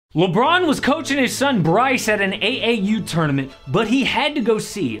LeBron was coaching his son Bryce at an AAU tournament, but he had to go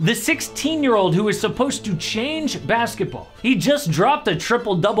see the 16-year-old who was supposed to change basketball. He just dropped a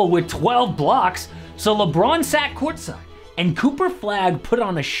triple-double with 12 blocks, so LeBron sat courtside, and Cooper Flagg put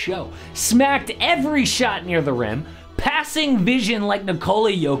on a show, smacked every shot near the rim, passing vision like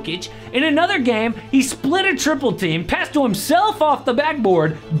Nikola Jokic. In another game, he split a triple team, passed to himself off the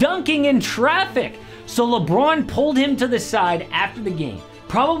backboard, dunking in traffic. So LeBron pulled him to the side after the game,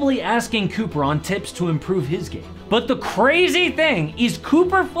 probably asking Cooper on tips to improve his game. But the crazy thing is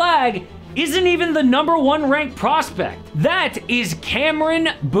Cooper Flagg isn't even the #1 ranked prospect. That is Cameron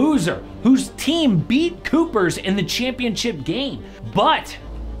Boozer, whose team beat Cooper's in the championship game. But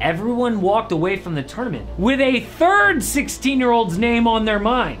everyone walked away from the tournament with a third 16-year-old's name on their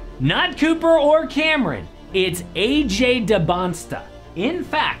mind. Not Cooper or Cameron, it's AJ DeBonsta. In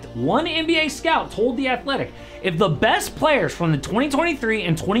fact, one NBA scout told The Athletic, if the best players from the 2023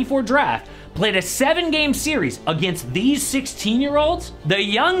 and 24 draft played a 7-game series against these 16-year-olds, the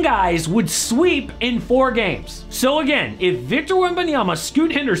young guys would sweep in 4 games. So again, if Victor Wembanyama,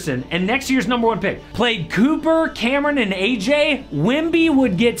 Scoot Henderson, and next year's #1 pick played Cooper, Cameron, and AJ, Wemby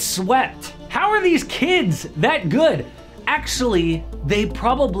would get swept. How are these kids that good? Actually, they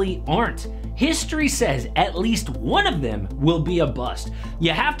probably aren't. History says at least one of them will be a bust. You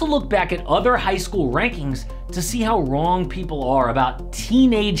have to look back at other high school rankings to see how wrong people are about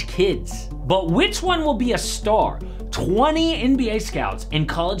teenage kids. But which one will be a star? 20 NBA scouts and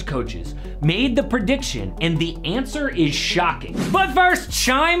college coaches made the prediction, and the answer is shocking. But first,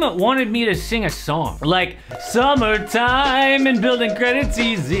 Chime wanted me to sing a song. Like, summertime and building credit's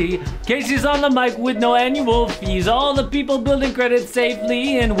easy. Casey's on the mic with no annual fees. All the people building credit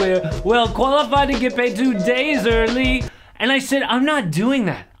safely, and we're well qualified to get paid 2 days early. And I said, I'm not doing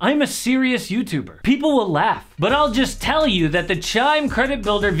that. I'm a serious YouTuber. People will laugh, but I'll just tell you that the Chime Credit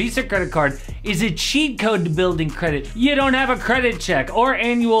Builder Visa credit card is a cheat code to building credit. You don't have a credit check or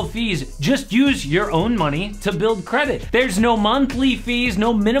annual fees. Just use your own money to build credit. There's no monthly fees,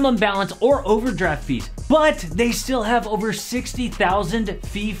 no minimum balance or overdraft fees, but they still have over 60,000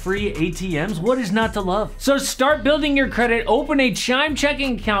 fee-free ATMs. What is not to love? So start building your credit. Open a Chime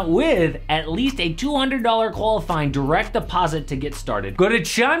checking account with at least a $200 qualifying direct deposit to get started. Go to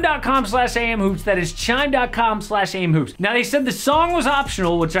chime.com/amhoops. That is chime.com/amhoops. Now, they said the song was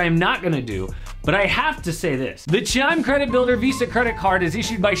optional, which I am not gonna do, but I have to say this. The Chime Credit Builder Visa credit card is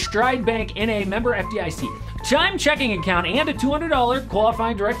issued by Stride Bank, NA, member FDIC. Chime checking account and a $200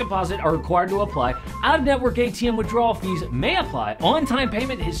 qualifying direct deposit are required to apply. Out-of-network ATM withdrawal fees may apply. On-time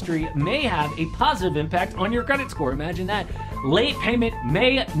payment history may have a positive impact on your credit score. Imagine that. Late payment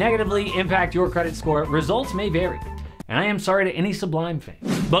may negatively impact your credit score. Results may vary. And I am sorry to any Sublime fan.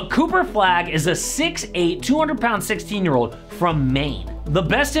 But Cooper Flagg is a 6'8", 200-pound 16-year-old from Maine. The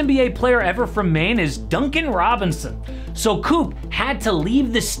best NBA player ever from Maine is Duncan Robinson. So Coop had to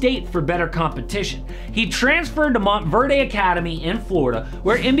leave the state for better competition. He transferred to Montverde Academy in Florida,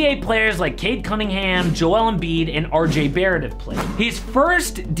 where NBA players like Cade Cunningham, Joel Embiid, and RJ Barrett have played. His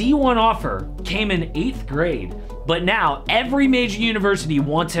first D1 offer came in 8th grade, but now every major university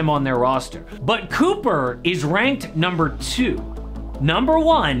wants him on their roster. But Cooper is ranked #2.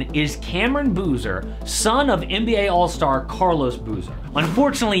 #1 is Cameron Boozer, son of NBA All-Star Carlos Boozer.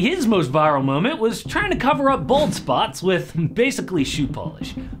 Unfortunately, his most viral moment was trying to cover up bald spots with basically shoe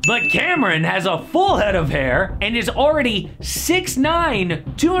polish. But Cameron has a full head of hair and is already 6'9",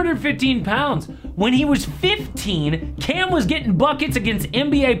 215 pounds. When he was 15, Cam was getting buckets against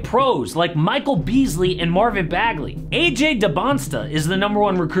NBA pros like Michael Beasley and Marvin Bagley. AJ DeBonsta is the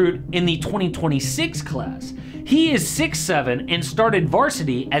 #1 recruit in the 2026 class. He is 6'7" and started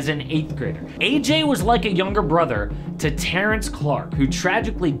varsity as an 8th grader. AJ was like a younger brother to Terrence Clark, who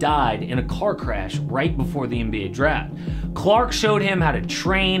tragically died in a car crash right before the NBA draft. Clark showed him how to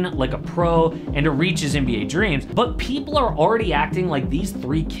train like a pro and to reach his NBA dreams, but people are already acting like these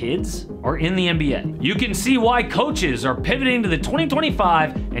 3 kids are in the NBA. You can see why coaches are pivoting to the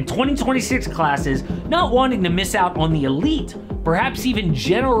 2025 and 2026 classes, not wanting to miss out on the elite, perhaps even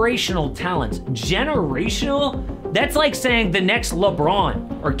generational talents. Generational? That's like saying the next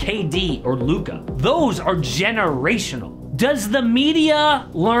LeBron or KD or Luka. Those are generational. Does the media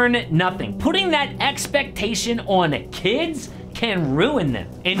learn nothing? Putting that expectation on kids can ruin them.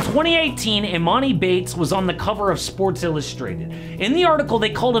 In 2018, Imani Bates was on the cover of Sports Illustrated. In the article, they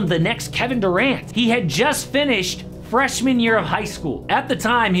called him the next Kevin Durant. He had just finished freshman year of high school. At the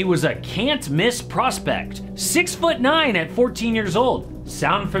time, he was a can't-miss prospect. 6'9" at 14 years old.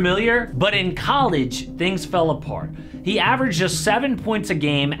 Sound familiar? But in college, things fell apart. He averaged just 7 points a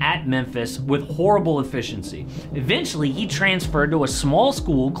game at Memphis with horrible efficiency. Eventually, he transferred to a small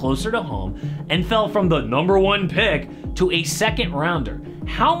school closer to home and fell from the #1 pick to a second rounder.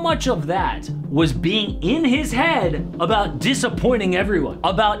 How much of that was being in his head about disappointing everyone,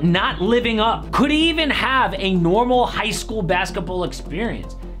 about not living up? Could he even have a normal high school basketball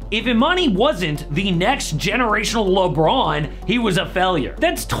experience? If Imani wasn't the next generational LeBron, he was a failure.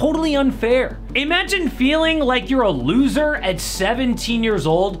 That's totally unfair. Imagine feeling like you're a loser at 17 years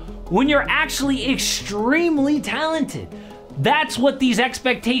old when you're actually extremely talented. That's what these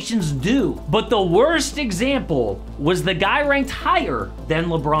expectations do. But the worst example was the guy ranked higher than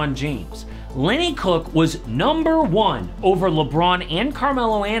LeBron James. Lenny Cook was #1 over LeBron and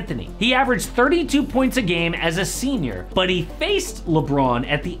Carmelo Anthony. He averaged 32 points a game as a senior, but he faced LeBron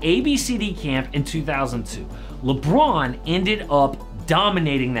at the ABCD camp in 2002. LeBron ended up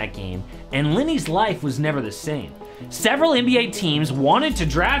dominating that game, and Lenny's life was never the same. Several NBA teams wanted to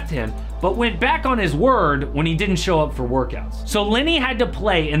draft him, but went back on his word when he didn't show up for workouts. So Lenny had to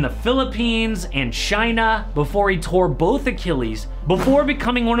play in the Philippines and China before he tore both Achilles, before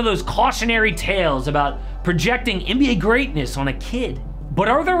becoming one of those cautionary tales about projecting NBA greatness on a kid. But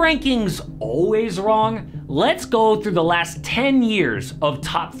are the rankings always wrong? Let's go through the last 10 years of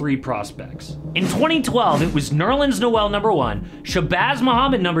top 3 prospects. In 2012, it was Nerlens Noel #1, Shabazz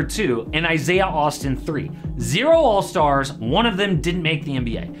Muhammad #2, and Isaiah Austin 3. 0 All-Stars, one of them didn't make the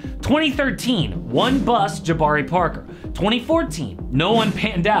NBA. 2013, 1 bust, Jabari Parker. 2014, no one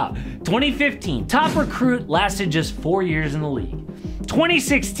panned out. 2015, top recruit, lasted just 4 years in the league.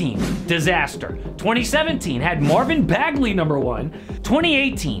 2016, disaster. 2017 had Marvin Bagley #1.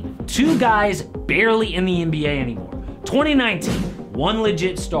 2018, 2 guys barely in the NBA anymore. 2019, 1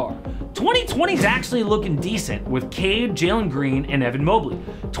 legit star. 2020 is actually looking decent with Cade, Jalen Green, and Evan Mobley.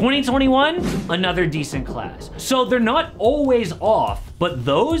 2021, another decent class. So they're not always off, but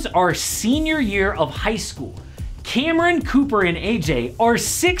those are senior year of high school. Cameron, Cooper, and AJ are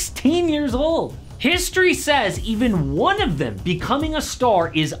 16 years old. History says even one of them becoming a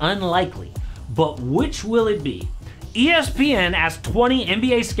star is unlikely, but which will it be? ESPN asked 20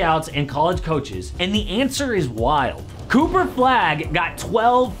 NBA scouts and college coaches, and the answer is wild. Cooper Flagg got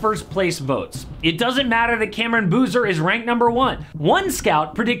 12 first place votes. It doesn't matter that Cameron Boozer is ranked #1. One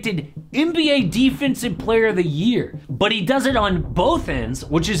scout predicted NBA Defensive Player of the Year, but he does it on both ends,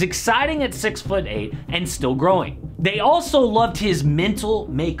 which is exciting at 6'8" and still growing. They also loved his mental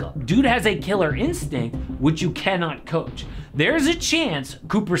makeup. Dude has a killer instinct, which you cannot coach. There's a chance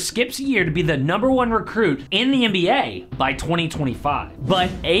Cooper skips a year to be the #1 recruit in the NBA by 2025. But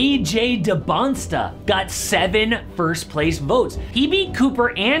AJ DeBonsta got 7 first place votes. He beat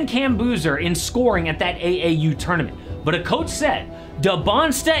Cooper and Cam Boozer in scoring at that AAU tournament. But a coach said,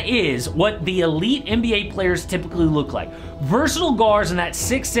 DeBonsta is what the elite NBA players typically look like. Versatile guards in that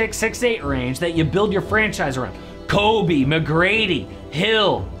 6'6", 6'8" range that you build your franchise around. Kobe, McGrady,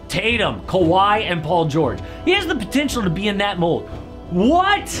 Hill, Tatum, Kawhi, and Paul George. He has the potential to be in that mold.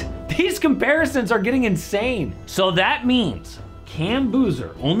 What? These comparisons are getting insane. So that means Cam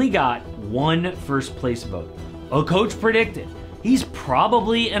Boozer only got 1 first place vote. A coach predicted he's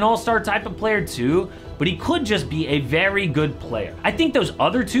probably an all-star type of player too, but he could just be a very good player. I think those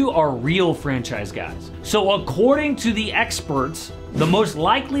other 2 are real franchise guys. So according to the experts, the most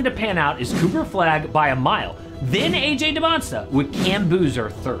likely to pan out is Cooper Flagg by a mile, then AJ DeBonsta with Cam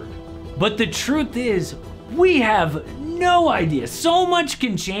Boozer 3rd. But the truth is, we have no idea. So much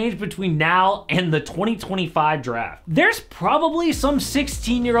can change between now and the 2025 draft. There's probably some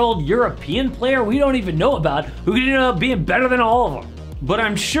 16-year-old European player we don't even know about who could end up being better than all of them. But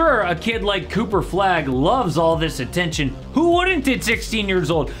I'm sure a kid like Cooper Flagg loves all this attention. Who wouldn't at 16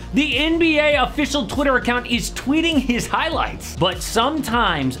 years old? The NBA official Twitter account is tweeting his highlights. But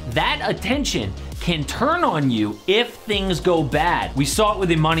sometimes that attention can turn on you if things go bad. We saw it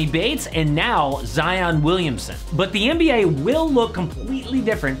with Imani Bates and now Zion Williamson. But the NBA will look completely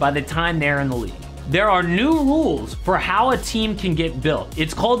different by the time they're in the league. There are new rules for how a team can get built.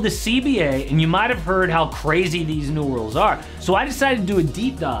 It's called the CBA, and you might have heard how crazy these new rules are. So I decided to do a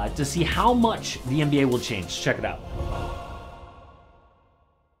deep dive to see how much the NBA will change. Check it out.